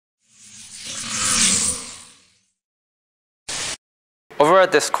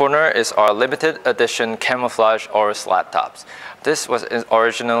at this corner is our limited edition Camouflage Aorus laptops. This was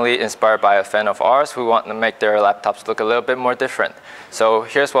originally inspired by a fan of ours who wanted to make their laptops look a little bit more different. So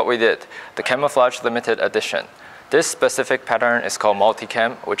here's what we did, the Camouflage limited edition. This specific pattern is called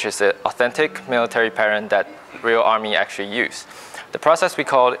multicam, which is an authentic military pattern that real army actually use. The process we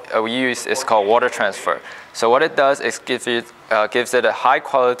use is called water transfer. So what it does is gives it a high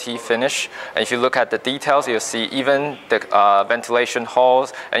quality finish. And if you look at the details, you'll see even the ventilation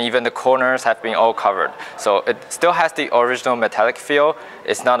holes and even the corners have been all covered. So it still has the original metallic feel.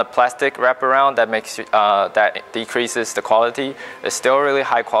 It's not a plastic wraparound that decreases the quality. It's still really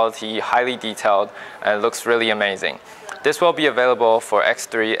high quality, highly detailed, and it looks really amazing. This will be available for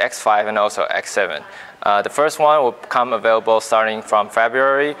X3, X5, and also X7. The first one will come available starting from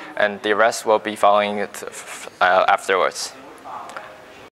February, and the rest will be following it afterwards.